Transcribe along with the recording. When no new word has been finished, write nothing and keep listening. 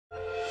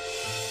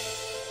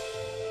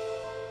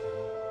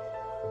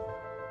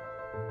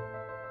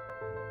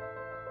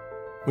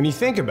When you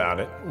think about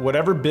it,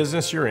 whatever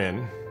business you're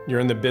in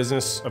the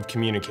business of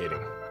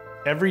communicating.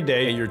 Every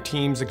day, your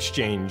teams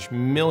exchange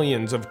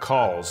millions of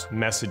calls,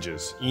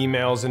 messages,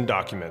 emails, and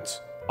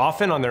documents,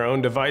 often on their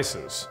own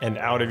devices and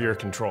out of your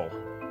control.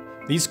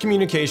 These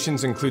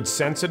communications include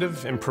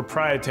sensitive and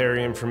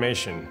proprietary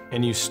information,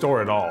 and you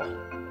store it all.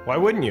 Why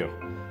wouldn't you?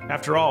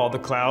 After all, the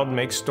cloud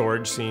makes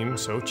storage seem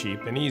so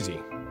cheap and easy.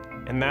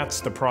 And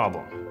that's the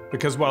problem.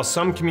 Because while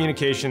some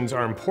communications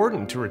are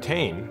important to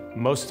retain,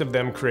 most of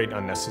them create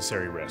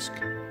unnecessary risk.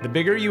 The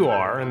bigger you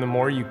are and the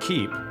more you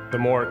keep, the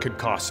more it could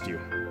cost you.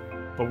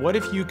 But what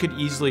if you could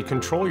easily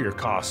control your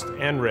cost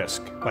and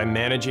risk by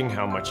managing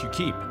how much you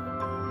keep?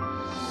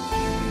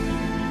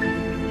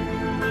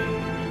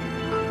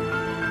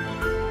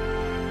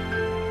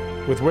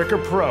 With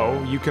Wickr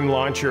Pro, you can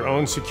launch your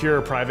own secure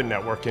private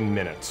network in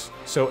minutes.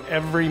 So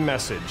every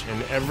message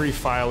and every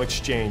file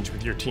exchange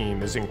with your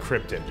team is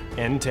encrypted,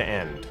 end to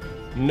end.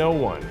 No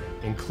one,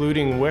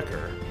 including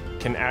Wickr,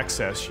 can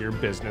access your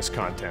business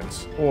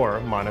contents or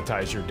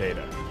monetize your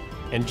data.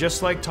 And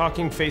just like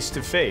talking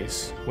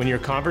face-to-face, when your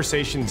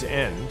conversations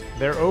end,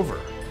 they're over,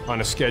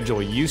 on a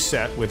schedule you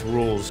set with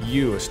rules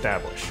you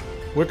establish.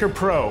 Wickr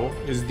Pro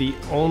is the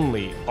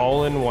only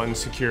all-in-one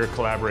secure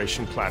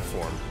collaboration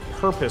platform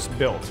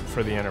purpose-built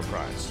for the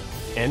enterprise.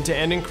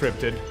 End-to-end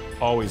encrypted,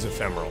 always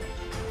ephemeral.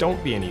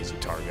 Don't be an easy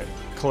target.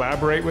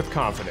 Collaborate with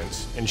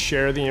confidence and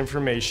share the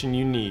information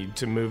you need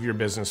to move your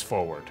business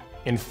forward,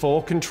 in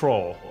full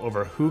control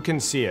over who can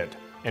see it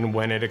and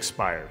when it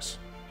expires.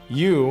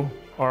 You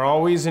are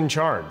always in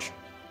charge.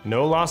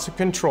 No loss of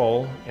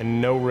control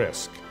and no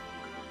risk.